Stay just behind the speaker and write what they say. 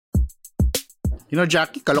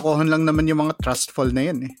Jackie, kalokohan lang naman yung mga trust fall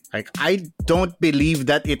na yan eh. Like, I don't believe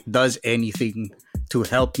that it does anything to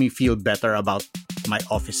help me feel better about my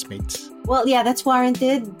office mates. Well, yeah, that's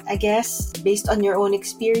warranted, I guess, based on your own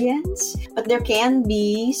experience. But there can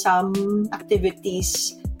be some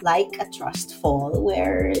activities like a trust fall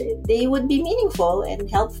where they would be meaningful and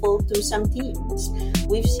helpful to some teams.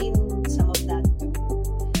 We've seen some of that too.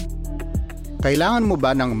 Kailangan mo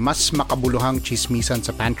ba ng mas makabuluhang chismisan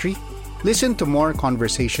sa pantry? Listen to more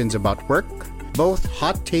conversations about work, both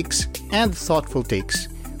hot takes and thoughtful takes,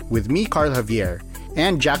 with me, Carl Javier,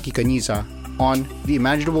 and Jackie Caniza on The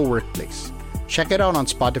Imaginable Workplace. Check it out on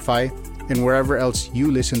Spotify and wherever else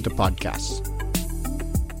you listen to podcasts.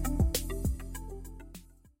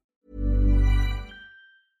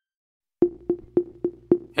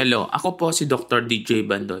 Hello, ako po si Dr. DJ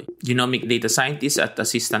Bandoy, Genomic Data Scientist at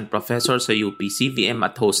Assistant Professor sa UP CVM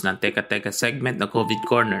at host ng Teka Teka segment na COVID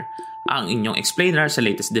Corner, ang inyong explainer sa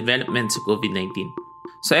latest developments sa COVID-19.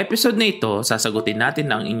 Sa episode na ito, sasagutin natin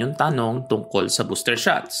ang inyong tanong tungkol sa booster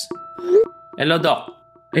shots. Hello Doc,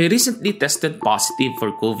 I recently tested positive for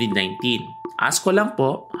COVID-19. Ask ko lang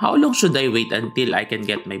po, how long should I wait until I can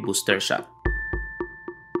get my booster shot?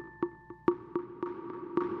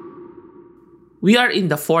 We are in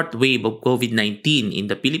the fourth wave of COVID-19 in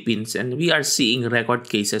the Philippines and we are seeing record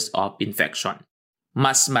cases of infection.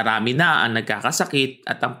 Mas marami na ang nagkakasakit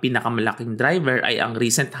at ang pinakamalaking driver ay ang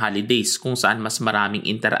recent holidays kung saan mas maraming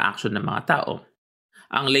interaction ng mga tao.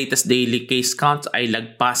 Ang latest daily case count ay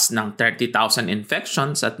lagpas ng 30,000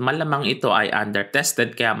 infections at malamang ito ay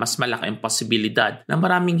under-tested kaya mas malaki ang posibilidad na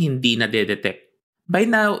maraming hindi na-detect. By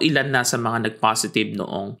now, ilan na sa mga nag-positive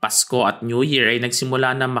noong Pasko at New Year ay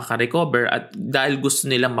nagsimula na makarecover at dahil gusto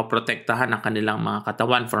nilang maprotektahan ang kanilang mga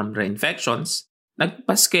katawan from reinfections,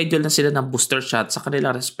 nagpa-schedule na sila ng booster shot sa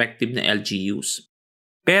kanilang respective na LGUs.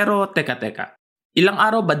 Pero teka, ilang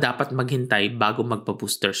araw ba dapat maghintay bago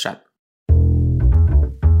magpa-booster shot?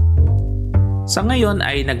 Sa ngayon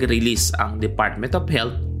ay nag-release ang Department of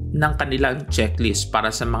Health ng kanilang checklist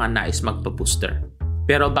para sa mga nais magpa-booster.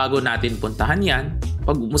 Pero bago natin puntahan yan,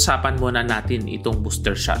 pag-umusapan muna natin itong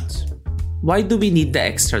booster shots. Why do we need the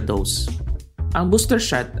extra dose? Ang booster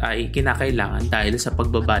shot ay kinakailangan dahil sa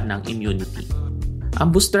pagbaba ng immunity.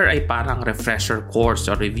 Ang booster ay parang refresher course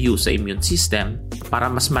o review sa immune system para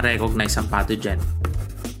mas ma-recognize ang pathogen.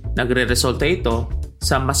 Nagre-resulta ito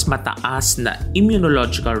sa mas mataas na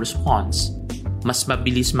immunological response, mas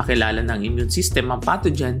mabilis makilala ng immune system ang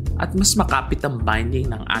pathogen at mas makapit ang binding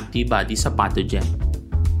ng antibody sa pathogen.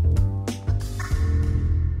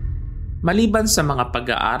 Maliban sa mga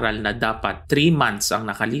pag-aaral na dapat 3 months ang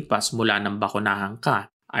nakalipas mula ng bakunahan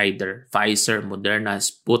ka, either Pfizer, Moderna,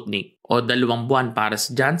 Sputnik o 2 buwan para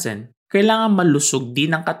sa Janssen, kailangan malusog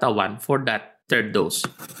din ang katawan for that third dose.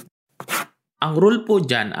 Ang rule po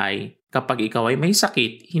dyan ay kapag ikaw ay may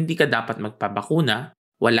sakit, hindi ka dapat magpabakuna,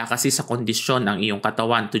 wala kasi sa kondisyon ang iyong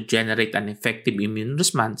katawan to generate an effective immune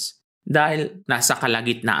response dahil nasa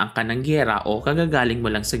kalagitnaan ka ng gyera o kagagaling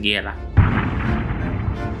mo lang sa gyera.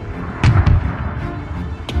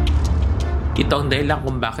 Ito ang dahilan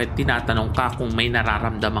kung bakit tinatanong ka kung may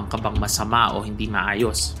nararamdaman ka bang masama o hindi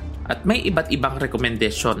maayos. At may iba't ibang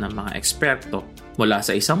rekomendasyon ng mga eksperto mula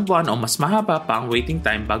sa 1 buwan o mas mahaba pa ang waiting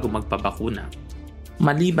time bago magpabakuna.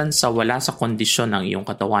 Maliban sa wala sa kondisyon ng iyong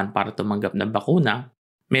katawan para tumanggap ng bakuna,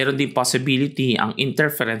 meron din possibility ang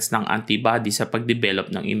interference ng antibody sa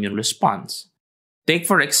pagdevelop ng immune response. Take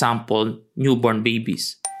for example, newborn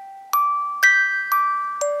babies.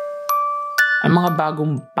 Ang mga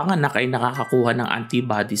bagong panganak ay nakakakuha ng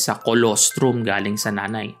antibody sa colostrum galing sa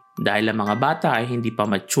nanay dahil ang mga bata ay hindi pa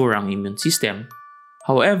mature ang immune system.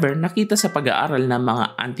 However, nakita sa pag-aaral na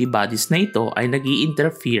mga antibodies na ito ay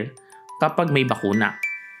nag-i-interfere kapag may bakuna.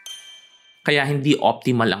 Kaya hindi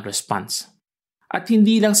optimal ang response. At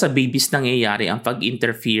hindi lang sa babies nangyayari ang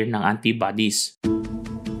pag-interfere ng antibodies.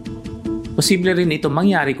 Posible rin ito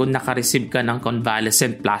mangyari kung nakareceive ka ng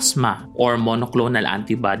convalescent plasma or monoclonal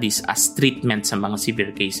antibodies as treatment sa mga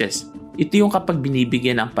severe cases. Ito yung kapag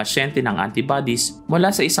binibigyan ang pasyente ng antibodies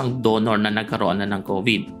mula sa isang donor na nagkaroon na ng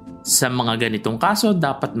COVID. Sa mga ganitong kaso,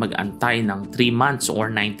 dapat mag-antay ng 3 months or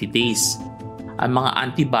 90 days. Ang mga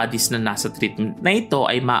antibodies na nasa treatment na ito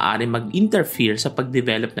ay maaari mag-interfere sa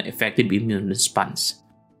pag-develop ng effective immune response.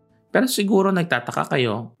 Pero siguro nagtataka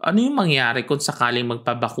kayo, ano yung mangyari kung sakaling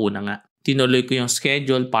magpabakuna nga? Tinuloy ko yung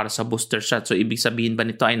schedule para sa booster shot, so ibig sabihin ba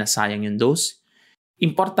nito ay nasayang yung dose?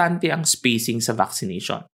 Importante ang spacing sa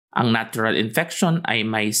vaccination. Ang natural infection ay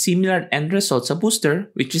may similar end result sa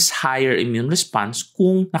booster, which is higher immune response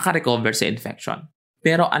kung nakarecover sa infection.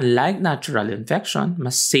 Pero unlike natural infection,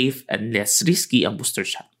 mas safe and less risky ang booster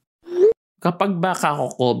shot. Kapag ba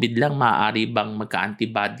kako-COVID lang, maaari bang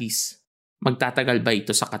magka-antibodies? Magtatagal ba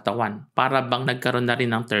ito sa katawan? Para bang nagkaroon na rin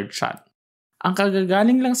ng third shot? Ang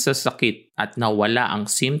kagagaling lang sa sakit at nawala ang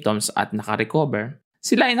symptoms at nakarecover,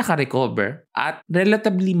 sila ay nakarecover at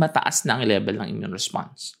relatively mataas na ang level ng immune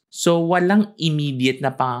response. So, walang immediate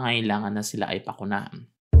na pangangailangan na sila ay pakunahan.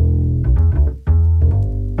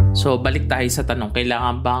 So, balik tayo sa tanong,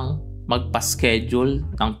 kailangan bang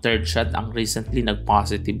magpa-schedule ng third shot ang recently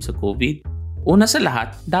nag-positive sa COVID? Una sa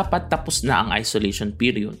lahat, dapat tapos na ang isolation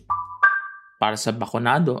period. Para sa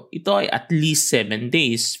bakunado, ito ay at least 7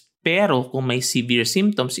 days, pero kung may severe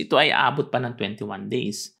symptoms, ito ay aabot pa ng 21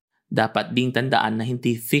 days. Dapat ding tandaan na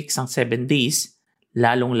hindi fix ang 7 days,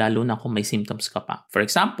 lalong-lalo na kung may symptoms ka pa. For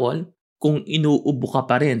example, kung inuubo ka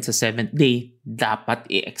pa rin sa 7th day, dapat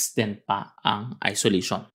i-extend pa ang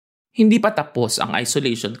isolation. Hindi pa tapos ang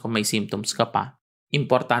isolation kung may symptoms ka pa.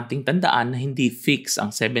 Importanteng tandaan na hindi fix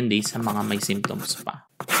ang 7 days sa mga may symptoms pa.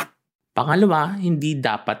 Pangalawa, hindi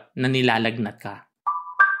dapat na nilalagnat ka.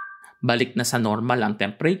 Balik na sa normal ang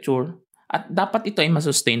temperature at dapat ito ay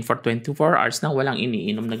masustain for 24 hours na walang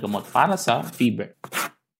iniinom na gamot para sa fever.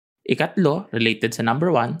 Ikatlo, related sa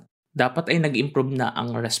number 1, dapat ay nag-improve na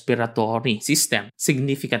ang respiratory system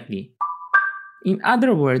significantly. In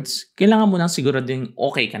other words, kailangan mo nang sigurading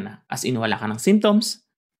okay ka na, as in wala ka ng symptoms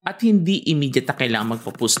at hindi immediate na kailangan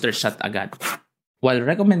magpa-booster shot agad. While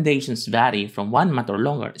recommendations vary from 1 month or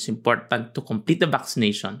longer, it's important to complete the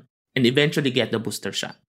vaccination and eventually get the booster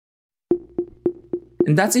shot.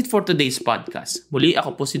 And that's it for today's podcast. Muli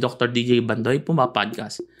ako po si Dr. DJ Bandoy, Puma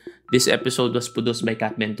Podcast. This episode was produced by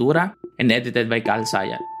Kat Ventura and edited by Cal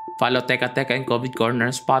Sayat. Follow Teka Teka and COVID Corner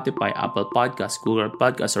on Spotify, Apple Podcasts, Google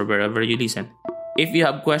Podcasts, or wherever you listen. If you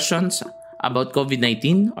have questions about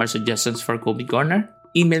COVID-19 or suggestions for COVID Corner,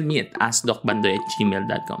 email me at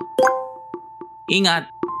askdocbandoy@gmail.com. Ingat!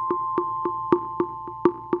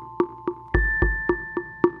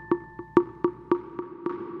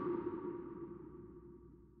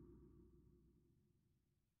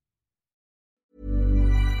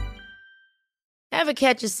 Ever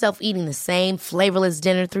catch yourself eating the same flavorless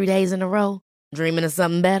dinner 3 days in a row? Dreaming of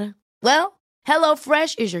something better? Well,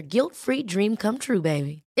 HelloFresh is your guilt-free dream come true,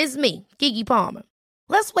 baby. It's me, Keke Palmer.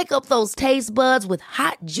 Let's wake up those taste buds with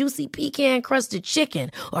hot, juicy pecan-crusted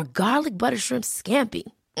chicken or garlic butter shrimp scampi.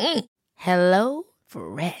 Hello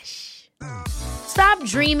Fresh. Stop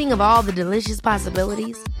dreaming of all the delicious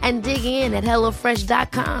possibilities and dig in at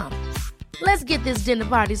HelloFresh.com. Let's get this dinner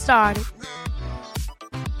party started.